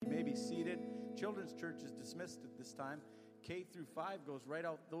Children's church is dismissed at this time. K through 5 goes right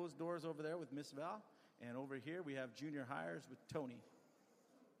out those doors over there with Miss Val. And over here we have junior hires with Tony.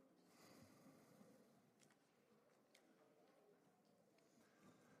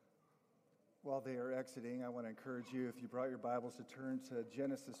 While they are exiting, I want to encourage you, if you brought your Bibles, to turn to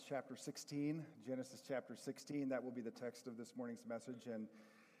Genesis chapter 16. Genesis chapter 16, that will be the text of this morning's message. And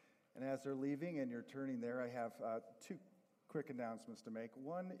as they're leaving and you're turning there, I have two quick announcements to make.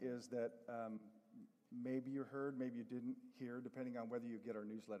 One is that maybe you heard, maybe you didn't hear, depending on whether you get our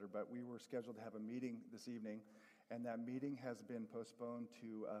newsletter, but we were scheduled to have a meeting this evening, and that meeting has been postponed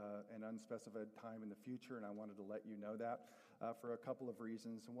to an unspecified time in the future, and I wanted to let you know that for a couple of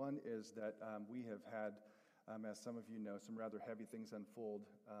reasons. One is that we have had, as some of you know, some rather heavy things unfold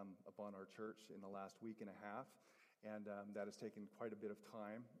upon our church in the last week and a half, and that has taken quite a bit of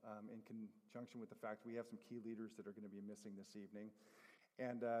time in conjunction with the fact we have some key leaders that are going to be missing this evening.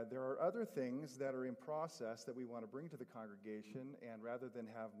 And there are other things that are in process that we want to bring to the congregation, and rather than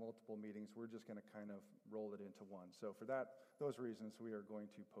have multiple meetings, we're just going to kind of roll it into one. So for those reasons, we are going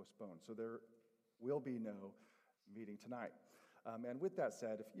to postpone. So there will be no meeting tonight. And with that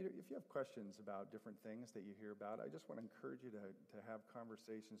said, if you have questions about different things that you hear about, I just want to encourage you to have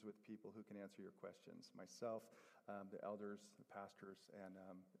conversations with people who can answer your questions. Myself, the elders, the pastors, and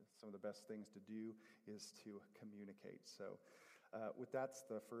some of the best things to do is to communicate. So with that's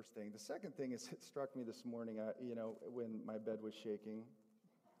the first thing. The second thing is, it struck me this morning, when my bed was shaking,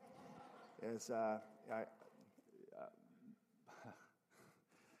 is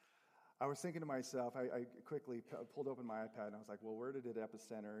I was thinking to myself, I quickly pulled open my iPad, and I was like, well, where did it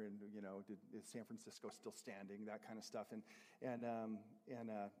epicenter? And, is San Francisco still standing? That kind of stuff. And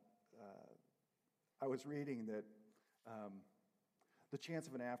I was reading that the chance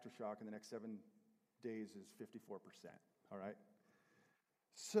of an aftershock in the next 7 days is 54%, all right?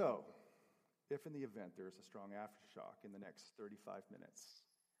 So, if in the event there is a strong aftershock in the next 35 minutes,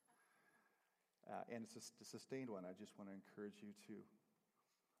 and it's a sustained one, I just want to encourage you to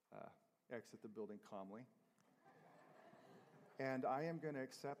exit the building calmly. And I am going to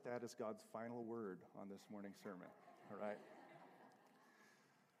accept that as God's final word on this morning's sermon. All right?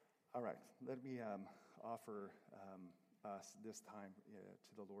 All right. Let me offer us this time to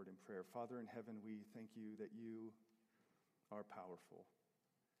the Lord in prayer. Father in heaven, we thank you that you are powerful.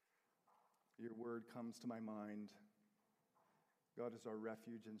 Your word comes to my mind. God is our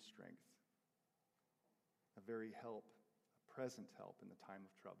refuge and strength, a very help, a present help in the time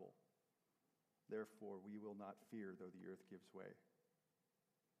of trouble. Therefore, we will not fear though the earth gives way.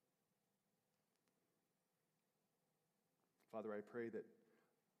 Father, I pray that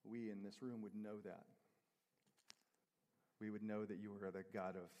we in this room would know that. We would know that you are the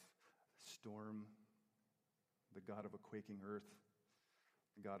God of storm, the God of a quaking earth,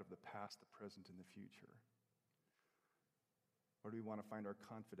 the God of the past, the present, and the future. Lord, we want to find our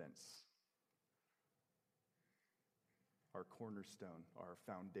confidence, our cornerstone, our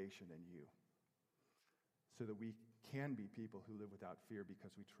foundation in you, so that we can be people who live without fear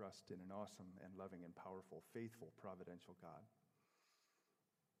because we trust in an awesome and loving and powerful, faithful, providential God.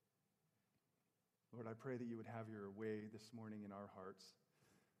 Lord, I pray that you would have your way this morning in our hearts.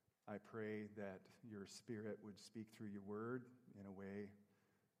 I pray that your Spirit would speak through your word in a way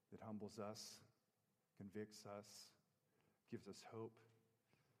that humbles us, convicts us, gives us hope.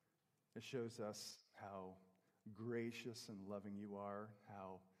 It shows us how gracious and loving you are,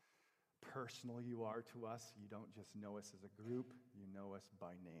 how personal you are to us. You don't just know us as a group, you know us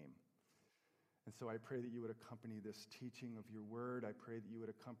by name. And so I pray that you would accompany this teaching of your word. I pray that you would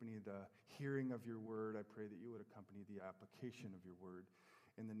accompany the hearing of your word. I pray that you would accompany the application of your word.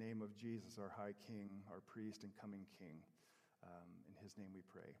 In the name of Jesus, our high king, our priest and coming king. In his name we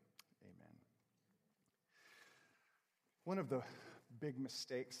pray. Amen. One of the big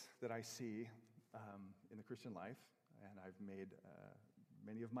mistakes that I see in the Christian life, and I've made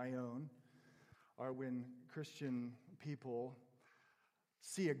many of my own, are when Christian people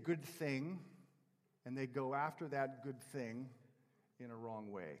see a good thing and they go after that good thing in a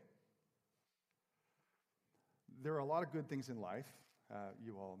wrong way. There are a lot of good things in life,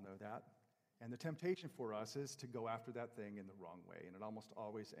 you all know that, and the temptation for us is to go after that thing in the wrong way, and it almost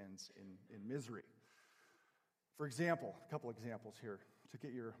always ends in misery. For example, a couple examples here to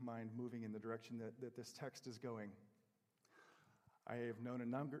get your mind moving in the direction that this text is going. I have known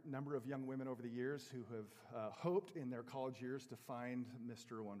a number of young women over the years who have hoped in their college years to find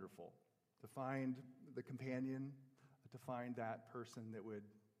Mr. Wonderful, to find the companion, to find that person that would,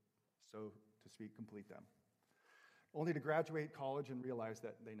 so to speak, complete them. Only to graduate college and realize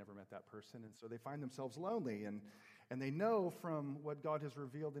that they never met that person, and so they find themselves lonely, and And they know from what God has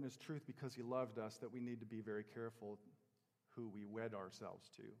revealed in his truth because he loved us that we need to be very careful who we wed ourselves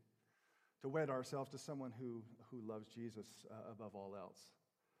to wed ourselves to someone who loves Jesus above all else.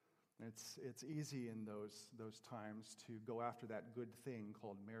 And it's easy in those times to go after that good thing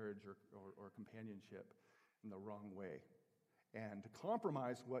called marriage or companionship in the wrong way, and to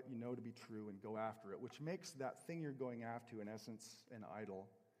compromise what you know to be true and go after it, which makes that thing you're going after, in essence, an idol.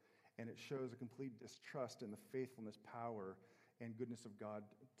 And it shows a complete distrust in the faithfulness, power, and goodness of God,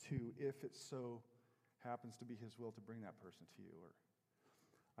 too, if it so happens to be his will to bring that person to you.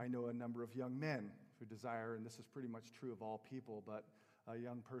 Or I know a number of young men who desire, and this is pretty much true of all people, but a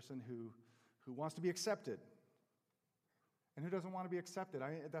young person who wants to be accepted. And who doesn't want to be accepted?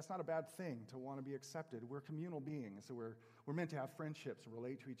 That's not a bad thing to want to be accepted. We're communal beings, so we're meant to have friendships,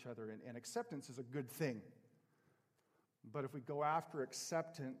 relate to each other, and acceptance is a good thing. But if we go after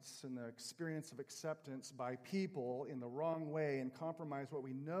acceptance and the experience of acceptance by people in the wrong way and compromise what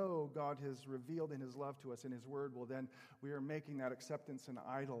we know God has revealed in his love to us in his word, well, then we are making that acceptance an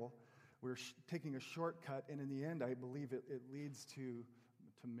idol. We're taking a shortcut, and in the end, I believe it leads to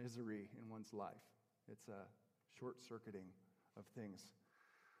misery in one's life. It's a short-circuiting of things.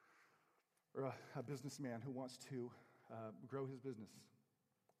 Or a businessman who wants to grow his business.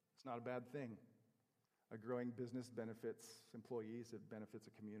 It's not a bad thing. A growing business benefits employees, it benefits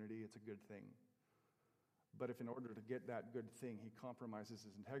a community, it's a good thing. But if in order to get that good thing, he compromises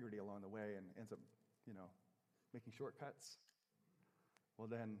his integrity along the way and ends up, making shortcuts, well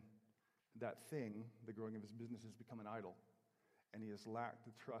then, that thing, the growing of his business, has become an idol. And he has lacked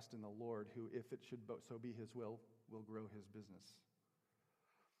the trust in the Lord, who, if it should so be his will grow his business.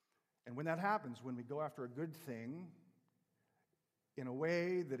 And when that happens, when we go after a good thing in a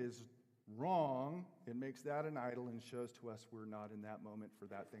way that is wrong, it makes that an idol and shows to us we're not in that moment for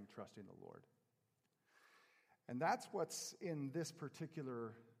that thing trusting the Lord. And that's what's in this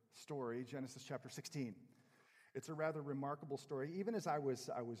particular story, Genesis chapter 16. It's a rather remarkable story. Even as I was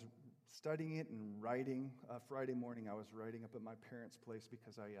studying it and writing, Friday morning I was writing up at my parents' place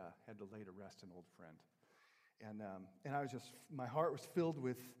because I had to lay to rest an old friend. And I was my heart was filled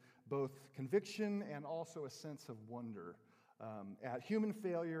with both conviction and also a sense of wonder at human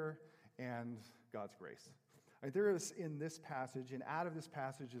failure and God's grace. There is in this passage, and out of this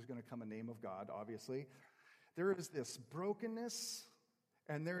passage is going to come a name of God, obviously. There is this brokenness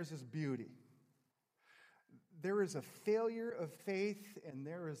and there is this beauty. There is a failure of faith and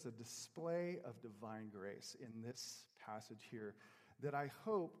there is a display of divine grace in this passage here that I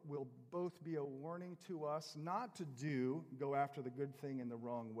hope will both be a warning to us not to go after the good thing in the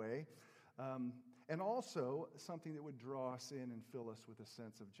wrong way, and also something that would draw us in and fill us with a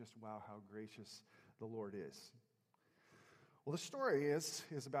sense of just, wow, how gracious the Lord is. Well, the story is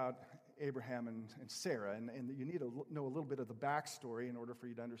about Abraham and Sarah, and you need to know a little bit of the backstory in order for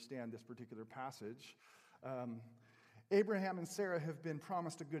you to understand this particular passage. Abraham and Sarah have been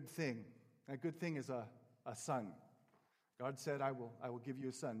promised a good thing. That good thing is a son. God said, I will give you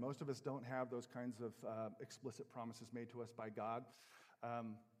a son. Most of us don't have those kinds of explicit promises made to us by God.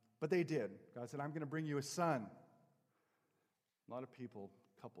 But they did. God said, I'm going to bring you a son. A lot of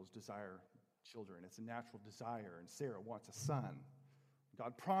couples desire children. It's a natural desire, and Sarah wants a son.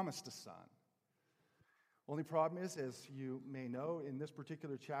 God promised a son. Only problem is, as you may know, in this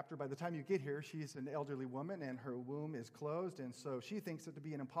particular chapter, by the time you get here, she's an elderly woman, and her womb is closed, and so she thinks it to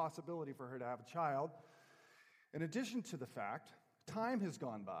be an impossibility for her to have a child. In addition to the fact, time has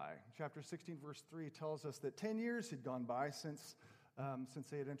gone by. Chapter 16, verse 3 tells us that 10 years had gone by since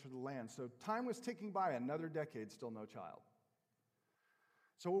they had entered the land. So time was ticking by, another decade, still no child.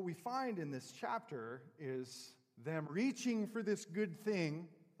 So what we find in this chapter is them reaching for this good thing,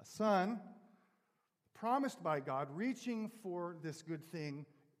 a son, promised by God, reaching for this good thing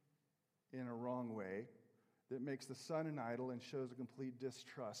in a wrong way that makes the son an idol and shows a complete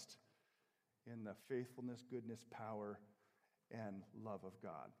distrust in the faithfulness, goodness, power, and love of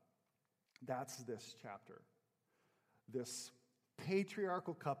God. That's this chapter. This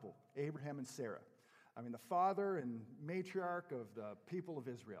patriarchal couple, Abraham and Sarah. I mean, the father and matriarch of the people of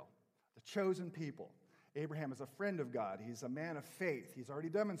Israel, the chosen people. Abraham is a friend of God. He's a man of faith. He's already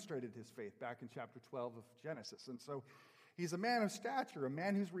demonstrated his faith back in chapter 12 of Genesis. And so he's a man of stature, a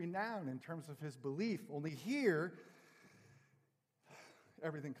man who's renowned in terms of his belief. Only here,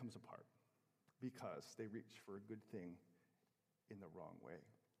 everything comes apart because they reach for a good thing in the wrong way.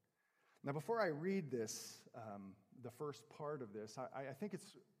 Now, before I read this, the first part of this, I think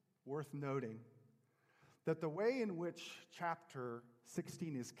it's worth noting that the way in which chapter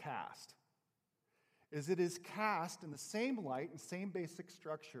 16 is cast is it is cast in the same light and same basic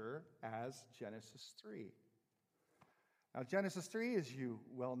structure as Genesis 3. Now, Genesis 3, as you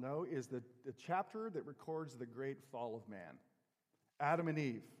well know, is the chapter that records the great fall of man. Adam and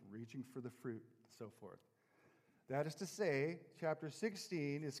Eve reaching for the fruit, and so forth. That is to say, chapter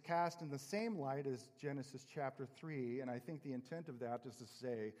 16 is cast in the same light as Genesis chapter 3, and I think the intent of that is to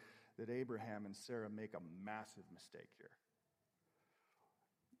say that Abraham and Sarah make a massive mistake here.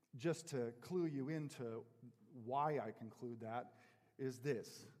 Just to clue you into why I conclude that is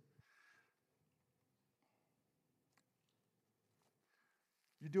this.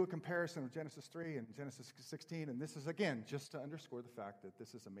 You do a comparison of Genesis 3 and Genesis 16, and this is, again, just to underscore the fact that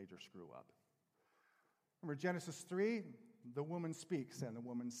this is a major screw-up. Remember, Genesis 3, the woman speaks, and the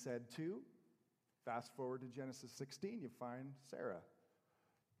woman said to. Fast forward to Genesis 16, you find Sarah.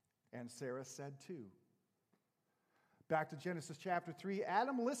 And Sarah said to. Back to Genesis chapter 3,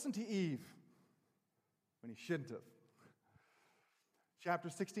 Adam listened to Eve when he shouldn't have. Chapter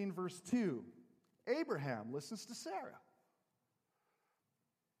 16, verse 2, Abraham listens to Sarah.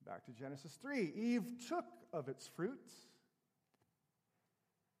 Back to Genesis 3, Eve took of its fruits.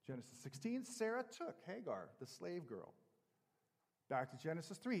 Genesis 16, Sarah took Hagar, the slave girl. Back to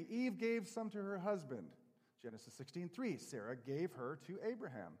Genesis 3, Eve gave some to her husband. Genesis 16:3, Sarah gave her to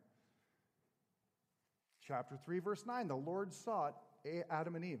Abraham. Chapter 3, verse 9, the Lord sought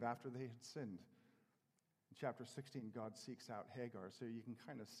Adam and Eve after they had sinned. In chapter 16, God seeks out Hagar. So you can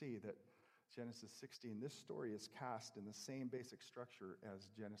kind of see that Genesis 16, this story is cast in the same basic structure as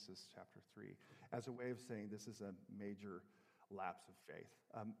Genesis chapter 3, as a way of saying this is a major lapse of faith,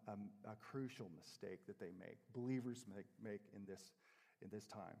 a crucial mistake that they make, believers make in this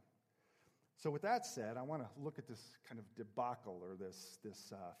time. So with that said, I want to look at this kind of debacle or this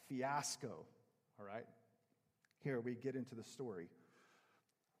fiasco, all right? Here we get into the story.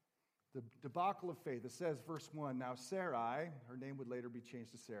 The debacle of faith. It says, verse 1, now Sarai, her name would later be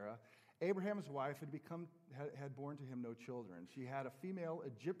changed to Sarah, Abraham's wife had borne to him no children. She had a female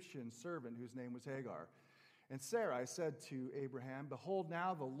Egyptian servant whose name was Hagar. And Sarai said to Abraham, behold,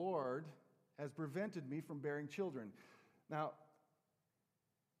 now the Lord has prevented me from bearing children. Now,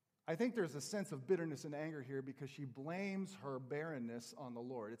 I think there's a sense of bitterness and anger here because she blames her barrenness on the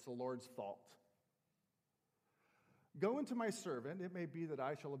Lord. It's the Lord's fault. Go into my servant. It may be that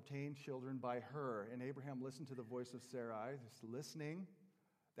I shall obtain children by her. And Abraham listened to the voice of Sarai. Just listening.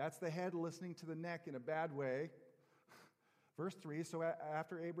 That's the head listening to the neck in a bad way. Verse 3, so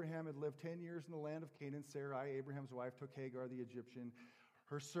after Abraham had lived 10 years in the land of Canaan, Sarai, Abraham's wife, took Hagar the Egyptian,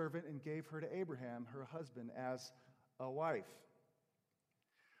 her servant, and gave her to Abraham, her husband, as a wife.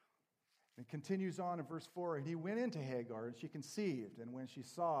 It continues on in verse 4, and he went into Hagar, and she conceived. And when she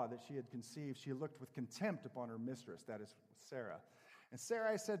saw that she had conceived, she looked with contempt upon her mistress, that is Sarah. And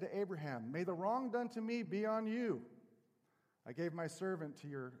Sarai said to Abraham, may the wrong done to me be on you. I gave my servant to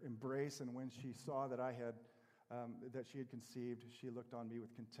your embrace, and when she saw that that she had conceived, she looked on me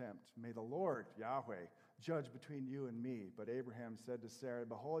with contempt. May the Lord, Yahweh, judge between you and me. But Abraham said to Sarah,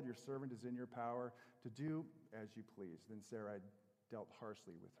 behold, your servant is in your power to do as you please. Then Sarai dealt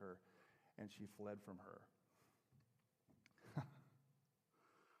harshly with her, and she fled from her.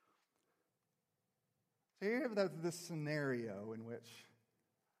 So you have this scenario in which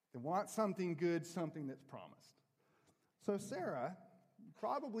they want something good, something that's promised. So Sarah,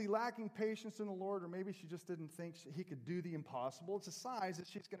 probably lacking patience in the Lord, or maybe she just didn't think he could do the impossible, decides that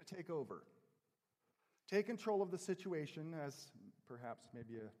she's going to take over. Take control of the situation, as perhaps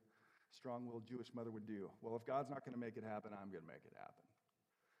maybe a strong-willed Jewish mother would do. Well, if God's not going to make it happen, I'm going to make it happen.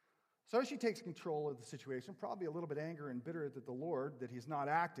 So she takes control of the situation, probably a little bit angry and bitter at the Lord that he's not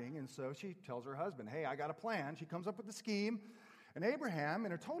acting, and so she tells her husband, hey, I got a plan. She comes up with the scheme, and Abraham,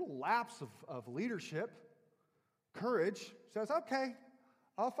 in a total lapse of leadership, courage, says, okay,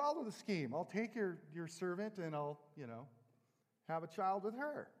 I'll follow the scheme. I'll take your servant and I'll, have a child with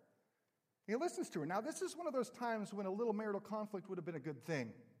her. He listens to her. Now, this is one of those times when a little marital conflict would have been a good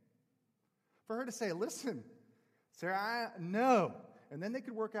thing. For her to say, listen, Sarah, no. And then they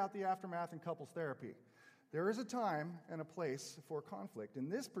could work out the aftermath in couples therapy. There is a time and a place for conflict. In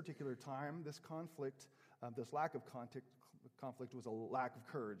this particular time, this conflict, this lack of conflict was a lack of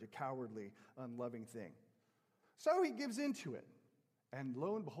courage, a cowardly, unloving thing. So he gives into it. And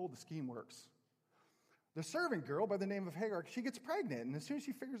lo and behold, the scheme works. The servant girl by the name of Hagar, she gets pregnant. And as soon as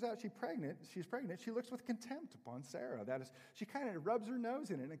she figures out she's pregnant, she looks with contempt upon Sarah. That is, she kind of rubs her nose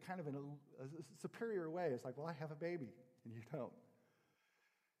in it in kind of in a superior way. It's like, well, I have a baby, and you don't.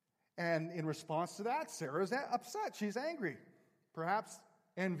 And in response to that, Sarah's upset. She's angry, perhaps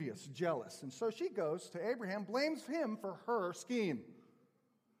envious, jealous. And so she goes to Abraham, blames him for her scheme.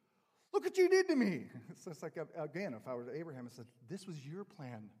 Look what you did to me. It's like, again, if I were Abraham, I said, this was your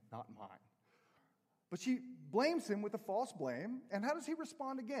plan, not mine. But she blames him with a false blame. And how does he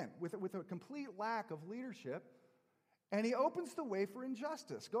respond again? With a complete lack of leadership. And he opens the way for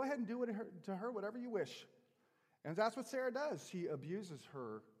injustice. Go ahead and do to her whatever you wish. And that's what Sarah does. She abuses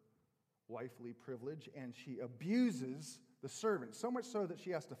her wifely privilege, and she abuses the servant, so much so that she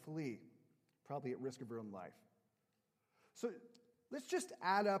has to flee, probably at risk of her own life. So let's just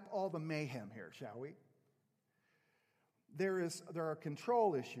add up all the mayhem here, shall we? There are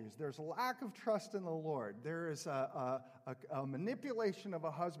control issues. There's a lack of trust in the Lord. There is a manipulation of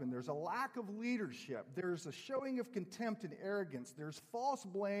a husband. There's a lack of leadership. There's a showing of contempt and arrogance. There's false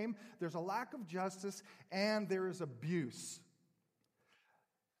blame. There's a lack of justice. And there is abuse.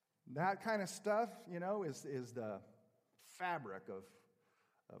 That kind of stuff, is the fabric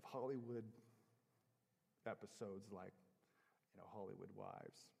of Hollywood episodes like, Hollywood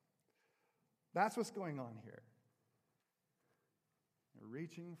Wives. That's what's going on here. They're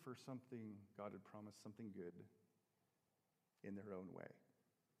reaching for something God had promised, something good, in their own way.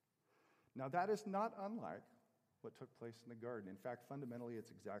 Now, that is not unlike what took place in the garden. In fact, fundamentally,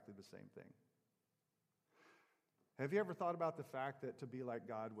 it's exactly the same thing. Have you ever thought about the fact that to be like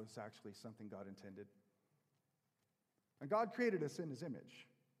God was actually something God intended? And God created us in His image.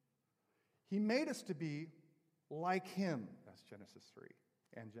 He made us to be like Him. That's Genesis 3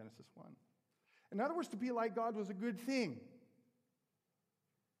 and Genesis 1. In other words, to be like God was a good thing.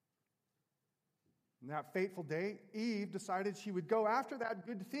 And that fateful day, Eve decided she would go after that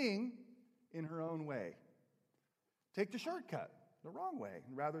good thing in her own way. Take the shortcut, the wrong way.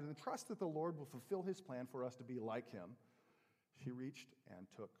 And rather than trust that the Lord will fulfill His plan for us to be like Him, she reached and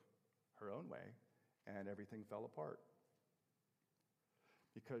took her own way, and everything fell apart.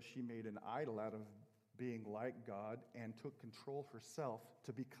 Because she made an idol out of being like God and took control herself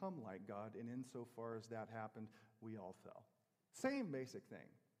to become like God, and insofar as that happened, we all fell. Same basic thing.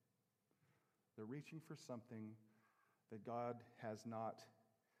 They're reaching for something that God has not,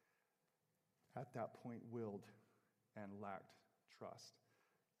 at that point, willed and lacked trust.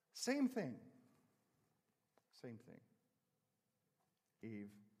 Same thing. Same thing.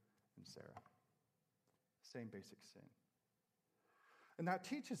 Eve and Sarah. Same basic sin. And that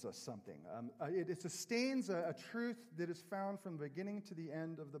teaches us something. It sustains a truth that is found from the beginning to the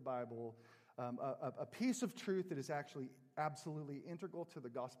end of the Bible, a piece of truth that is actually absolutely integral to the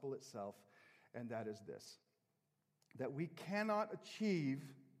gospel itself, and that is this: that we cannot achieve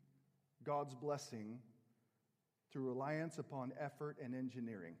God's blessing through reliance upon effort and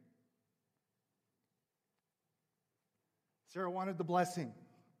engineering. Sarah wanted the blessing.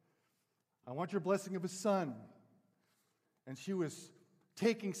 I want your blessing of a son. And she was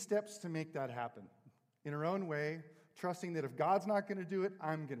taking steps to make that happen in her own way, trusting that if God's not going to do it,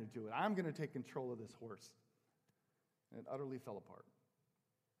 I'm going to do it. I'm going to take control of this horse. And it utterly fell apart.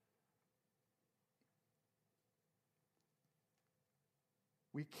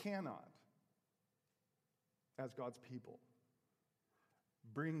 We cannot, as God's people,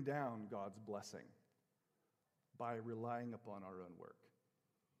 bring down God's blessing by relying upon our own work.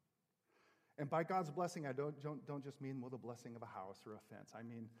 And by God's blessing, I don't just mean, the blessing of a house or a fence. I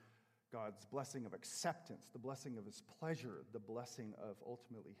mean God's blessing of acceptance, the blessing of His pleasure, the blessing of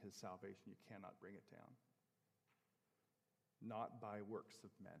ultimately His salvation. You cannot bring it down. Not by works of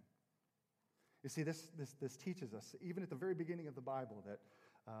men. You see, this teaches us, even at the very beginning of the Bible, that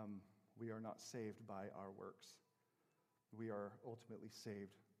we are not saved by our works. We are ultimately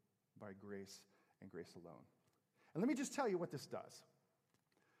saved by grace and grace alone. And let me just tell you what this does.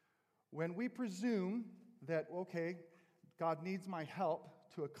 When we presume that, okay, God needs my help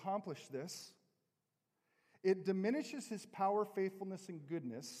to accomplish this, it diminishes His power, faithfulness, and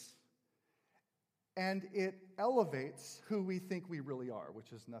goodness, and it elevates who we think we really are,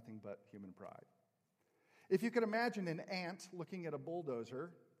 which is nothing but human pride. If you could imagine an ant looking at a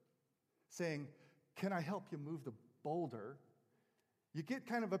bulldozer saying, "Can I help you move the boulder?" you get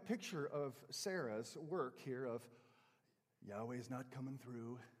kind of a picture of Sarah's work here of, Yahweh's not coming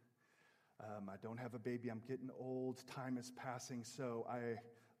through. I don't have a baby. I'm getting old. Time is passing. So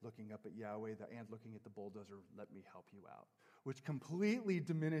looking up at Yahweh, the ant looking at the bulldozer, let me help you out. Which completely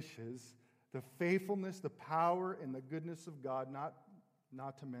diminishes the faithfulness, the power, and the goodness of God,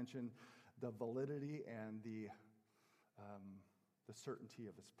 not to mention the validity and the certainty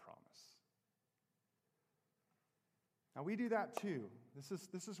of His promise. Now, we do that too.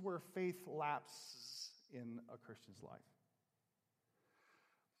 This is where faith lapses in a Christian's life.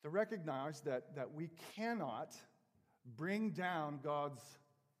 To recognize that we cannot bring down God's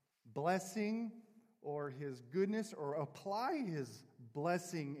blessing or His goodness or apply His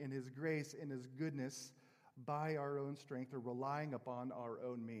blessing and His grace and His goodness by our own strength or relying upon our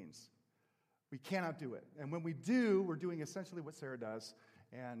own means. We cannot do it. And when we do, we're doing essentially what Sarah does,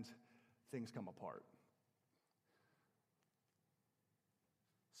 and things come apart.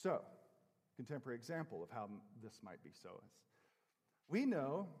 So, contemporary example of how this might be so is, we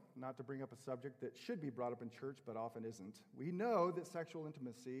know, not to bring up a subject that should be brought up in church but often isn't, we know that sexual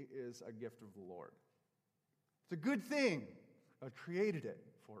intimacy is a gift of the Lord. It's a good thing. God created it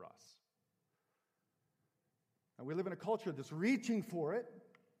for us. And we live in a culture that's reaching for it,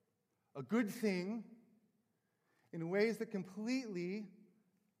 a good thing, in ways that completely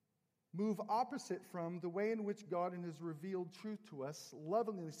move opposite from the way in which God in His revealed truth to us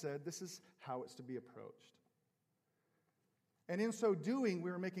lovingly said this is how it's to be approached. And in so doing,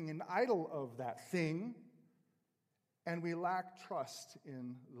 we're making an idol of that thing, and we lack trust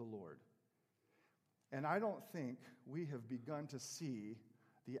in the Lord. And I don't think we have begun to see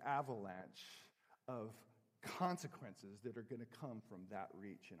the avalanche of consequences that are going to come from that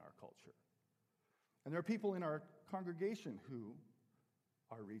reach in our culture. And there are people in our congregation who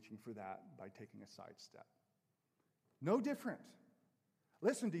are reaching for that by taking a sidestep. No different.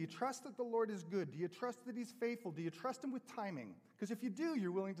 Listen, do you trust that the Lord is good? Do you trust that He's faithful? Do you trust Him with timing? Because if you do,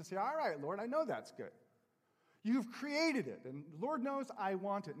 you're willing to say, all right, Lord, I know that's good. You've created it, and Lord knows I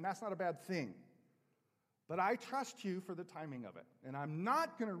want it, and that's not a bad thing. But I trust you for the timing of it. And I'm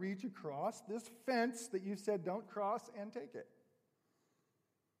not going to reach across this fence that you said don't cross and take it.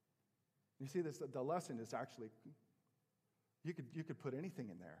 You see, the lesson is actually, you could put anything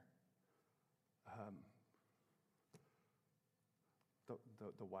in there.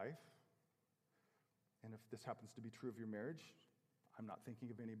 The wife, and if this happens to be true of your marriage, I'm not thinking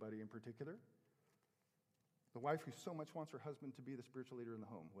of anybody in particular. The wife who so much wants her husband to be the spiritual leader in the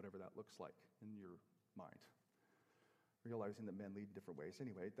home, whatever that looks like in your mind. Realizing that men lead in different ways.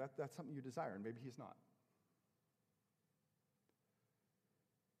 Anyway, that's something you desire, and maybe he's not.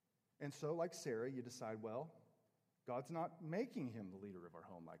 And so, like Sarah, you decide, well, God's not making him the leader of our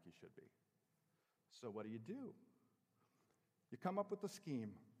home like he should be. So what do? You come up with a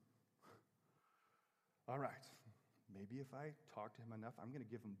scheme. All right, maybe if I talk to him enough, I'm going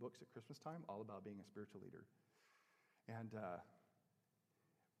to give him books at Christmas time all about being a spiritual leader. And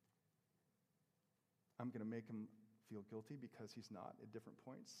I'm going to make him feel guilty because he's not at different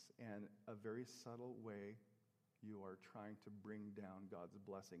points. And a very subtle way, you are trying to bring down God's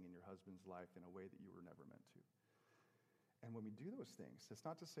blessing in your husband's life in a way that you were never meant to. And when we do those things, it's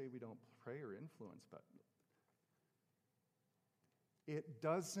not to say we don't pray or influence, but it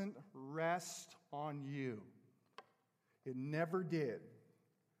doesn't rest on you. It never did.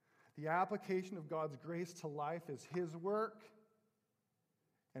 The application of God's grace to life is his work,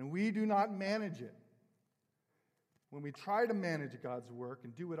 and we do not manage it. When we try to manage God's work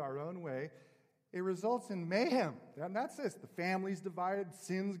and do it our own way, it results in mayhem. And that's this. The family's divided,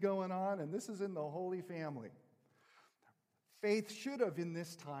 sin's going on, and this is in the Holy Family. Faith should have, in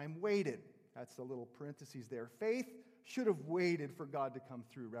this time, waited. That's the little parentheses there. Faith should have waited for God to come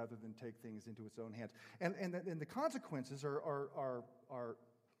through rather than take things into its own hands. And the consequences are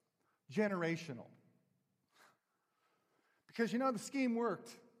generational. Because, the scheme worked.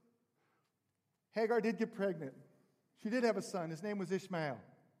 Hagar did get pregnant. She did have a son. His name was Ishmael,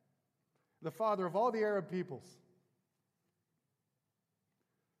 the father of all the Arab peoples.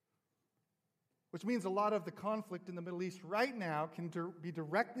 Which means a lot of the conflict in the Middle East right now can be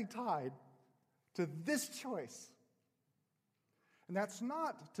directly tied to this choice. And that's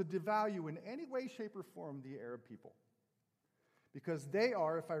not to devalue in any way, shape, or form the Arab people. Because they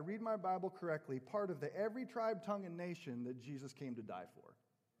are, if I read my Bible correctly, part of the every tribe, tongue, and nation that Jesus came to die for.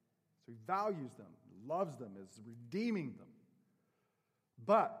 So he values them, loves them, is redeeming them.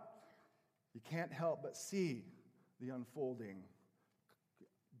 But you can't help but see the unfolding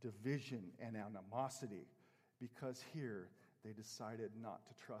division and animosity, because here they decided not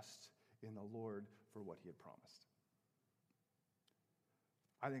to trust in the Lord for what he had promised.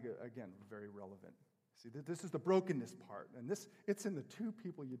 I think, again, very relevant. See, this is the brokenness part, and it's in the two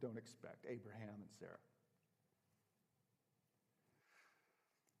people you don't expect, Abraham and Sarah.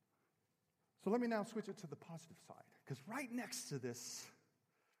 So let me now switch it to the positive side, because right next to this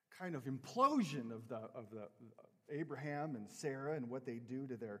kind of implosion of the Abraham and Sarah and what they do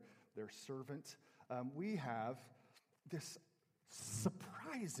to their servant, we have this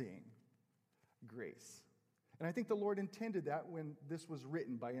surprising grace. And I think the Lord intended that when this was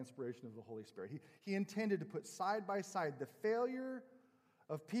written by inspiration of the Holy Spirit. He intended to put side by side the failure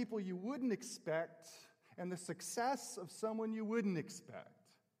of people you wouldn't expect and the success of someone you wouldn't expect,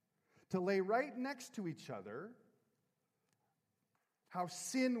 to lay right next to each other how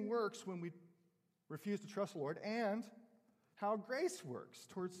sin works when we refuse to trust the Lord, and how grace works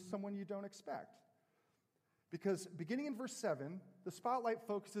towards someone you don't expect. Because beginning in verse 7, the spotlight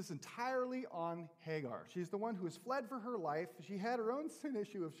focuses entirely on Hagar. She's the one who has fled for her life. She had her own sin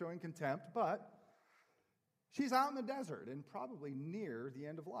issue of showing contempt, but she's out in the desert and probably near the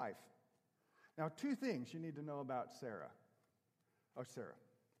end of life. Now, two things you need to know about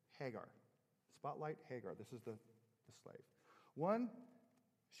Hagar. Spotlight, Hagar. This is the slave. One,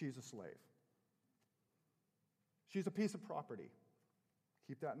 she's a slave. She's a piece of property.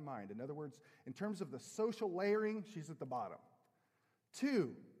 Keep that in mind. In other words, in terms of the social layering, she's at the bottom.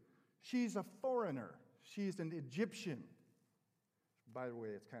 Two, she's a foreigner. She's an Egyptian. By the way,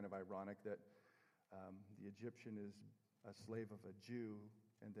 it's kind of ironic that the Egyptian is a slave of a Jew,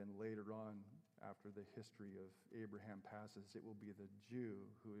 and then later on, after the history of Abraham passes, it will be the Jew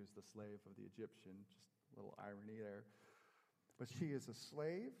who is the slave of the Egyptian. Just a little irony there. But she is a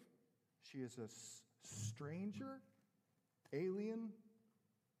slave. She is a stranger, alien,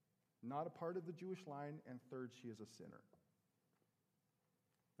 not a part of the Jewish line, and third, she is a sinner.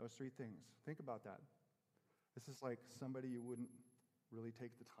 Those three things. Think about that. This is like somebody you wouldn't really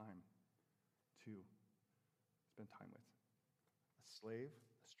take the time to spend time with. A slave,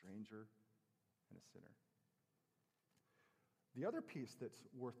 a stranger, and a sinner. The other piece that's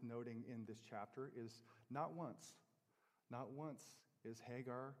worth noting in this chapter is not once is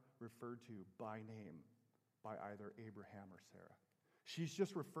Hagar referred to by name by either Abraham or Sarah. She's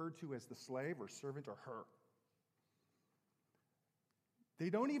just referred to as the slave or servant or her. They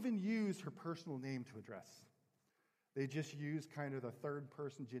don't even use her personal name to address. They just use kind of the third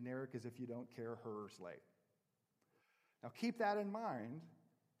person generic as if you don't care, her or slave. Now keep that in mind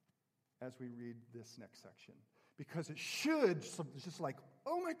as we read this next section, because it should just like,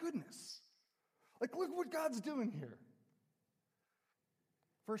 oh my goodness, like look what God's doing here.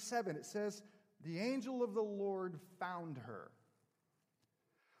 Verse 7, it says, the angel of the Lord found her.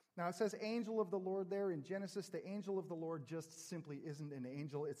 Now it says angel of the Lord there in Genesis. The angel of the Lord just simply isn't an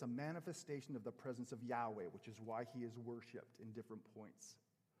angel. It's a manifestation of the presence of Yahweh, which is why he is worshipped in different points.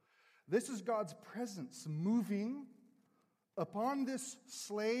 This is God's presence moving upon this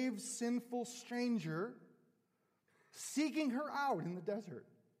slave, sinful stranger, seeking her out in the desert.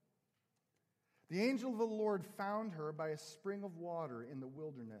 The angel of the Lord found her by a spring of water in the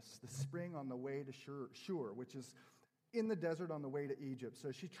wilderness, the spring on the way to Shur, which is in the desert on the way to Egypt.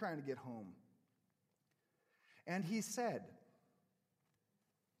 So she's trying to get home. And he said,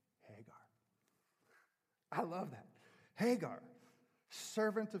 Hagar. I love that. Hagar,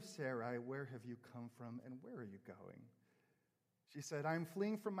 servant of Sarai, where have you come from and where are you going? She said, I'm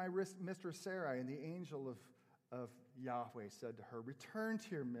fleeing from my mistress Sarai. And the angel of Yahweh said to her, return to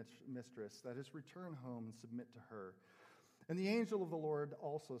your mistress, that is, return home and submit to her. And the angel of the Lord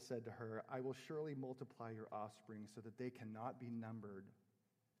also said to her, I will surely multiply your offspring so that they cannot be numbered.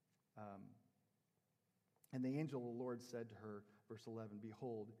 And the angel of the Lord said to her, verse 11,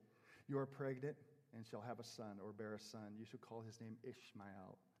 behold, you are pregnant and shall have a son or bear a son. You shall call his name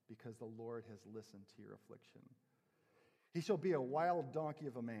Ishmael, because the Lord has listened to your affliction. He shall be a wild donkey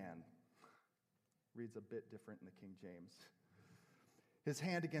of a man. Reads a bit different in the King James. His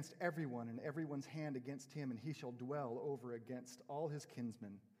hand against everyone, and everyone's hand against him, and he shall dwell over against all his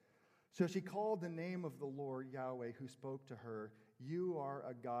kinsmen. So she called the name of the Lord Yahweh, who spoke to her, you are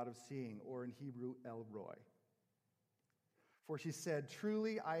a God of seeing, or in Hebrew, El Roi. For she said,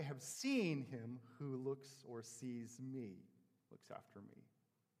 truly I have seen him who looks or sees me, looks after me.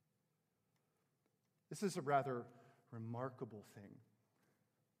 This is a rather remarkable thing.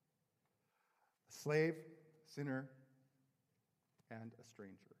 A slave, sinner, and a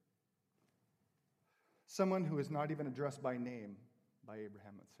stranger. Someone who is not even addressed by name by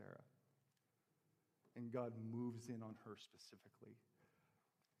Abraham and Sarah. And God moves in on her specifically.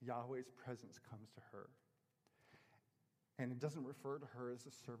 Yahweh's presence comes to her. And it doesn't refer to her as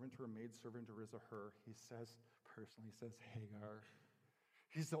a servant or a maidservant or as a her. He says, personally, says Hagar.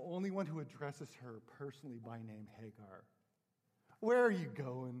 He's the only one who addresses her personally by name, Hagar. Where are you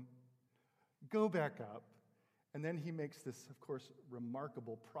going? Go back up. And then he makes this, of course,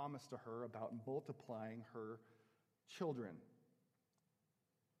 remarkable promise to her about multiplying her children,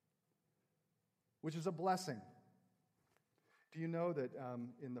 which is a blessing. Do you know that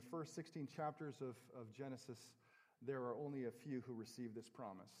in the first 16 chapters of Genesis, there are only a few who receive this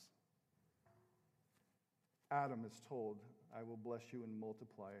promise? Adam is told, I will bless you and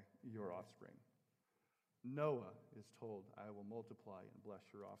multiply your offspring. Noah is told, I will multiply and bless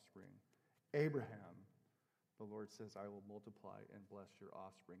your offspring. Abraham, the Lord says, I will multiply and bless your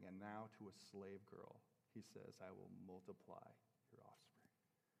offspring. And now to a slave girl, he says, I will multiply your offspring.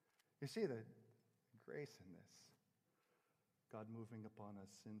 You see the grace in this. God moving upon a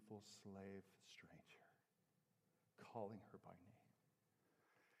sinful slave stranger, calling her by name.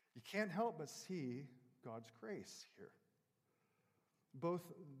 You can't help but see God's grace here. Both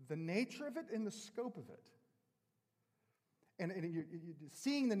the nature of it and the scope of it. And you're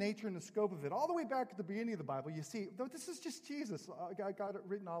seeing the nature and the scope of it. All the way back at the beginning of the Bible, you see, though this is just Jesus. I got it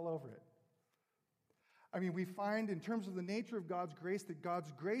written all over it. I mean, we find in terms of the nature of God's grace that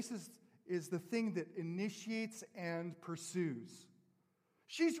God's grace is the thing that initiates and pursues.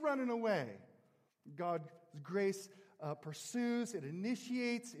 She's running away. God's grace pursues, it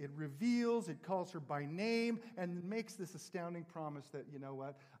initiates, it reveals, it calls her by name, and makes this astounding promise that, you know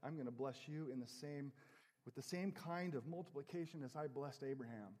what, I'm going to bless you with the same kind of multiplication as I blessed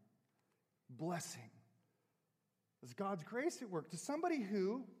Abraham. Blessing. It's God's grace at work to somebody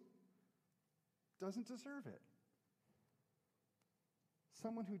who doesn't deserve it.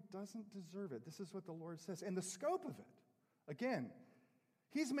 Someone who doesn't deserve it. This is what the Lord says. And the scope of it, again,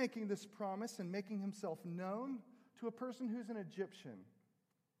 he's making this promise and making himself known to a person who's an Egyptian.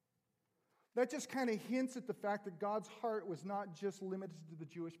 That just kind of hints at the fact that God's heart was not just limited to the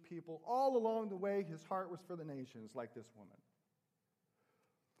Jewish people. All along the way, his heart was for the nations, like this woman.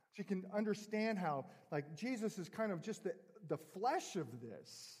 So you can understand how, like, Jesus is kind of just the flesh of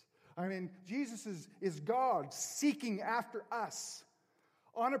this. I mean, Jesus is God seeking after us,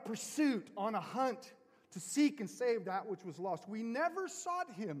 on a pursuit, on a hunt, to seek and save that which was lost. We never sought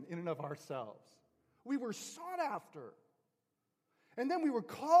him in and of ourselves. We were sought after. And then we were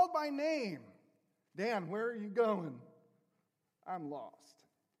called by name. Dan, where are you going? I'm lost.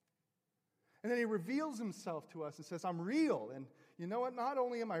 And then he reveals himself to us and says, I'm real. And you know what? Not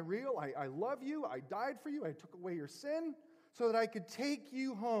only am I real, I love you. I died for you. I took away your sin so that I could take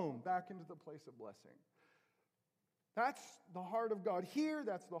you home back into the place of blessing. That's the heart of God here.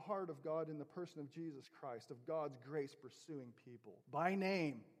 That's the heart of God in the person of Jesus Christ, of God's grace pursuing people by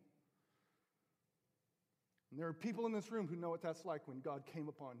name. And there are people in this room who know what that's like when God came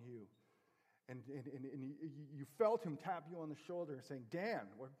upon you. And you felt him tap you on the shoulder and saying, Dan,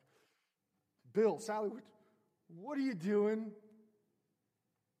 Bill, Sally, what are you doing?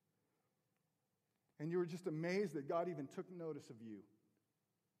 And you were just amazed that God even took notice of you.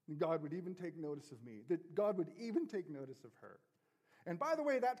 And God would even take notice of me. That God would even take notice of her. And by the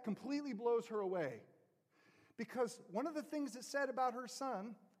way, that completely blows her away. Because one of the things it said about her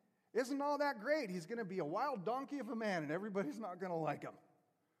son isn't all that great. He's going to be a wild donkey of a man and everybody's not going to like him.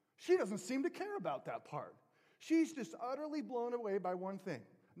 She doesn't seem to care about that part. She's just utterly blown away by one thing.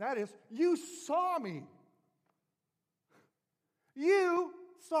 And that is, you saw me. You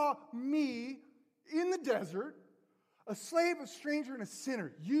saw me in the desert, a slave, a stranger, and a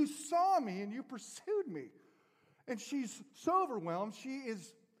sinner. You saw me and you pursued me. And she's so overwhelmed. She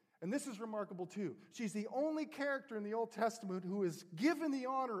is, and this is remarkable too, she's the only character in the Old Testament who is given the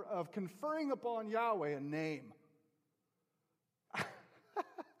honor of conferring upon Yahweh a name.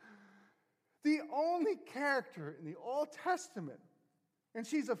 The only character in the Old Testament. And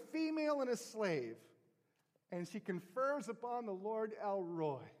she's a female and a slave. And she confers upon the Lord El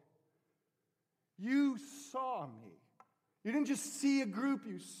Roi. You saw me. You didn't just see a group,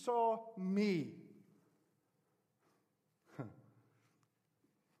 you saw me.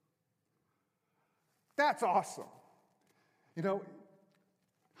 That's awesome. You know,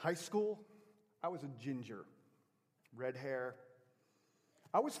 high school, I was a ginger. Red hair.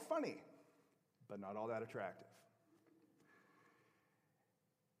 I was funny, but not all that attractive.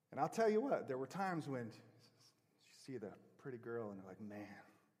 And I'll tell you what, there were times when you see the pretty girl and you're like, man,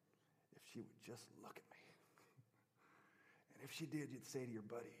 if she would just look at me. And if she did, you'd say to your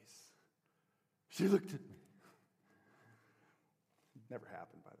buddies, she looked at me. Never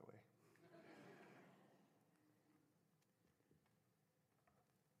happened, by the way.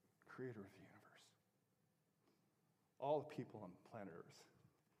 Creator of the universe. All the people on planet Earth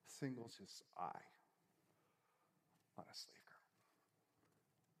singles his eye on a slave girl.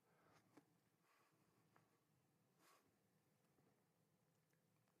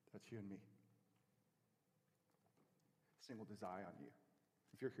 That's you and me. Singled his eye on you.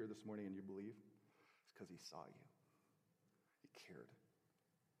 If you're here this morning and you believe, it's because he saw you. He cared.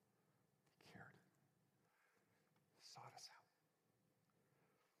 He cared. Sought us out.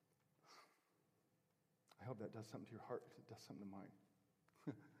 I hope that does something to your heart. It does something to mine.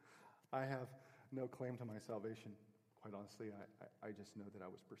 I have no claim to my salvation. Quite honestly, I just know that I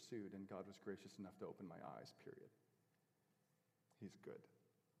was pursued and God was gracious enough to open my eyes, period. He's good.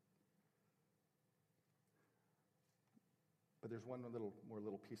 But there's one more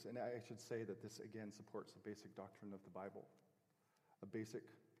little piece, and I should say that this, again, supports the basic doctrine of the Bible, a basic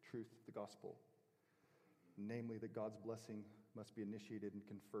truth of the gospel, namely that God's blessing must be initiated and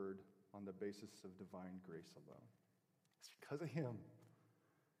conferred on the basis of divine grace alone. It's because of him.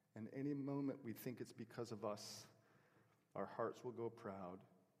 And any moment we think it's because of us, our hearts will go proud,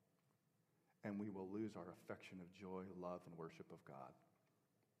 and we will lose our affection of joy, love, and worship of God.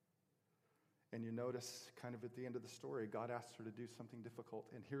 And you notice kind of at the end of the story, God asks her to do something difficult.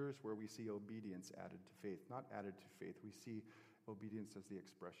 And here's where we see obedience added to faith. Not added to faith. We see obedience as the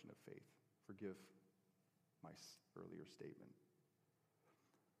expression of faith. Forgive my earlier statement.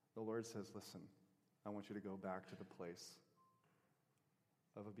 The Lord says, listen, I want you to go back to the place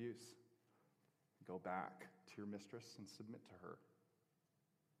of abuse. Go back to your mistress and submit to her.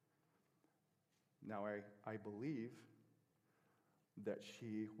 Now, I believe that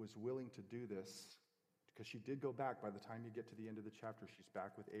she was willing to do this because she did go back. By the time you get to the end of the chapter, she's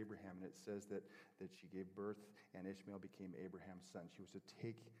back with Abraham, and it says that she gave birth and Ishmael became Abraham's son. She was to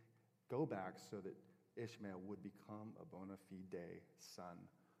go back so that Ishmael would become a bona fide son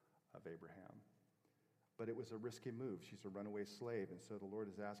of Abraham. But it was a risky move. She's a runaway slave, and so the Lord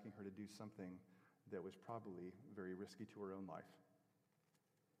is asking her to do something that was probably very risky to her own life.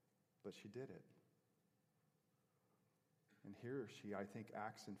 But she did it. And here she, I think,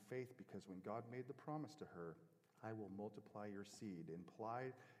 acts in faith because when God made the promise to her, I will multiply your seed.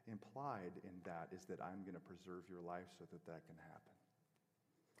 Implied in that is that I'm going to preserve your life so that that can happen.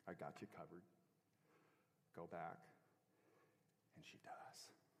 I got you covered. Go back. And she does.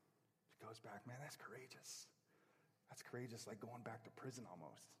 She goes back. Man, that's courageous. That's courageous, like going back to prison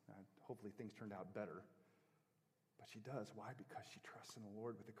almost. Hopefully things turned out better. But she does. Why? Because she trusts in the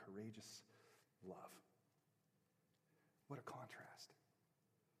Lord with a courageous love. What a contrast.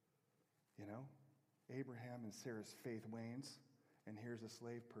 You know, Abraham and Sarah's faith wanes, and here's a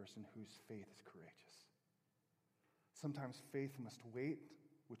slave person whose faith is courageous. Sometimes faith must wait,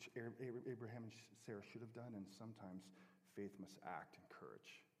 which Abraham and Sarah should have done, and sometimes faith must act in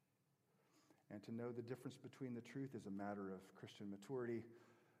courage. And to know the difference between the truth is a matter of Christian maturity,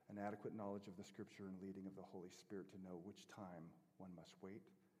 an adequate knowledge of the Scripture, and leading of the Holy Spirit to know which time one must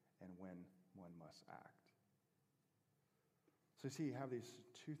wait and when one must act. So you see, you have these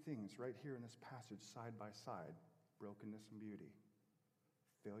two things right here in this passage side by side, brokenness and beauty,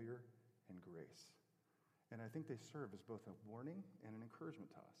 failure and grace. And I think they serve as both a warning and an encouragement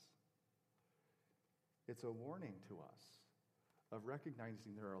to us. It's a warning to us of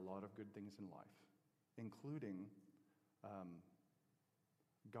recognizing there are a lot of good things in life, including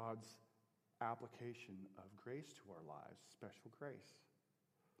God's application of grace to our lives, special grace.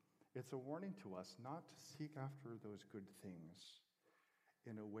 It's a warning to us not to seek after those good things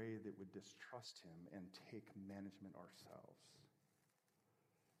in a way that would distrust him and take management ourselves.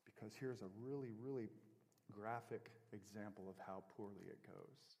 Because here's a really, really graphic example of how poorly it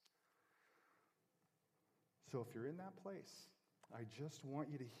goes. So if you're in that place, I just want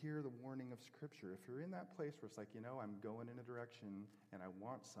you to hear the warning of Scripture. If you're in that place where it's like, I'm going in a direction and I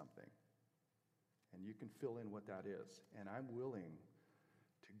want something, and you can fill in what that is, and I'm willing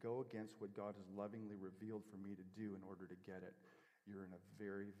to go against what God has lovingly revealed for me to do in order to get it, you're in a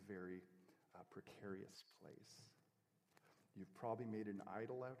very, very precarious place. You've probably made an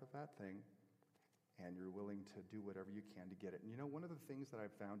idol out of that thing, and you're willing to do whatever you can to get it. And one of the things that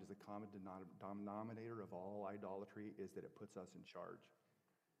I've found is a common denominator of all idolatry is that it puts us in charge.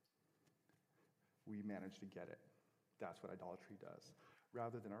 We manage to get it. That's what idolatry does.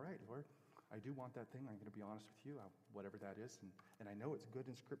 Rather than, all right, Lord, I do want that thing. I'm going to be honest with you, whatever that is. And I know it's good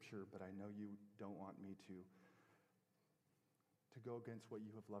in Scripture, but I know you don't want me to go against what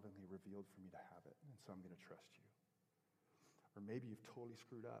you have lovingly revealed for me to have it. And so I'm going to trust you. Or maybe you've totally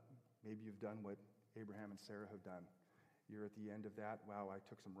screwed up. Maybe you've done what Abraham and Sarah have done. You're at the end of that. Wow, I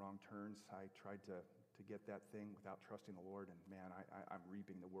took some wrong turns. I tried to get that thing without trusting the Lord. And man, I'm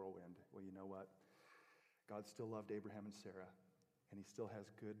reaping the whirlwind. Well, you know what? God still loved Abraham and Sarah. And he still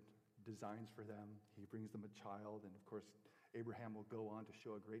has good designs for them. He brings them a child, and of course Abraham will go on to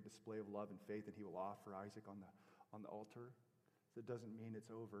show a great display of love and faith, and he will offer Isaac on the altar. So it doesn't mean it's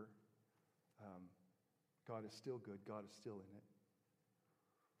over. God is still good. God is still in it.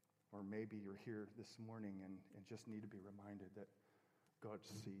 Or maybe you're here this morning and just need to be reminded that God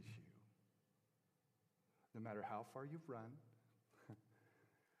sees you. No matter how far you've run,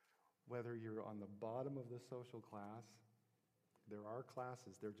 whether you're on the bottom of the social class, there are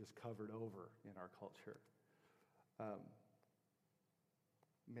classes, they're just covered over in our culture.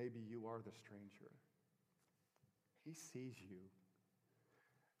 Maybe you are the stranger. He sees you.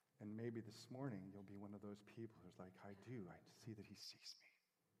 And maybe this morning you'll be one of those people who's like, I see that he sees me.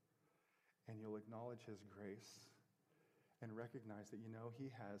 And you'll acknowledge his grace and recognize that,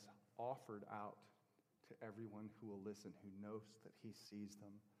 he has offered out to everyone who will listen, who knows that he sees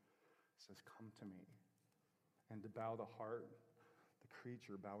them, says, come to me. And to bow the heart, the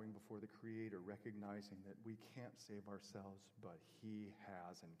creature bowing before the Creator, recognizing that we can't save ourselves, but he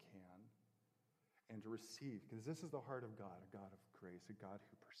has and can. And to receive, because this is the heart of God, a God of grace, a God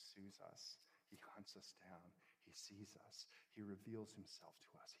who pursues us. He hunts us down. He sees us. He reveals himself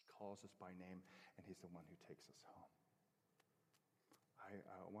to us. He calls us by name, and he's the one who takes us home.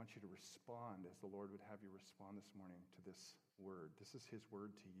 I want you to respond as the Lord would have you respond this morning to this word. This is his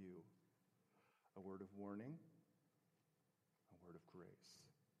word to you. A word of warning, a word of grace.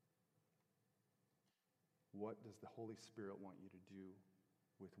 What does the Holy Spirit want you to do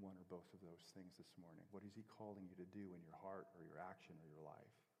with one or both of those things this morning? What is he calling you to do in your heart or your action or your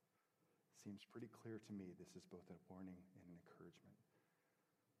life? Seems pretty clear to me this is both a warning and an encouragement.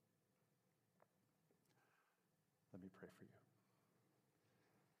 Let me pray for you.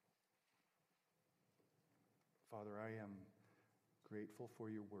 Father, I am grateful for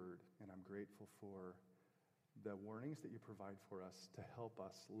your word, and I'm grateful for the warnings that you provide for us to help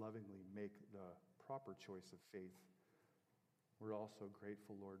us lovingly make the proper choice of faith. We're also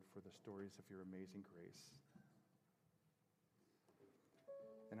grateful, Lord, for the stories of your amazing grace.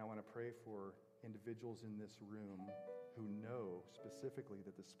 And I want to pray for individuals in this room who know specifically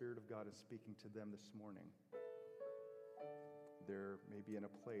that the Spirit of God is speaking to them this morning. There may be in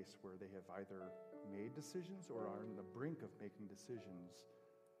a place where they have either made decisions or are on the brink of making decisions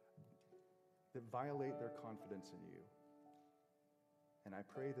that violate their confidence in you. And I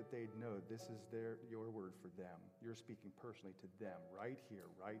pray that they'd know this is your word for them. You're speaking personally to them right here,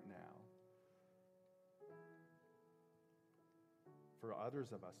 right now. For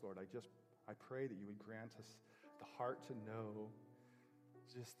others of us, Lord, I pray that you would grant us the heart to know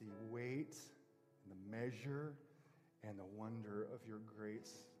just the weight and the measure and the wonder of your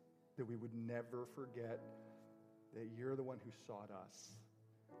grace, that we would never forget that you're the one who sought us.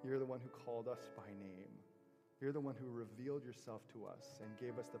 You're the one who called us by name. You're the one who revealed yourself to us and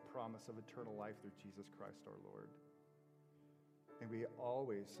gave us the promise of eternal life through Jesus Christ our Lord. And we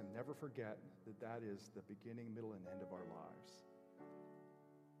always and never forget that that is the beginning, middle, and end of our lives.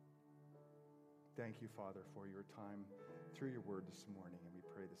 Thank you, Father, for your time through your word this morning, and we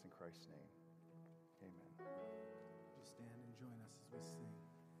pray this in Christ's name. Amen. Just stand and join us as we sing.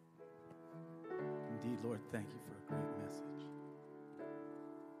 Indeed, Lord, thank you for a great message.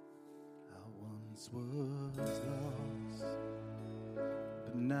 I once was lost,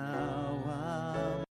 but now I'm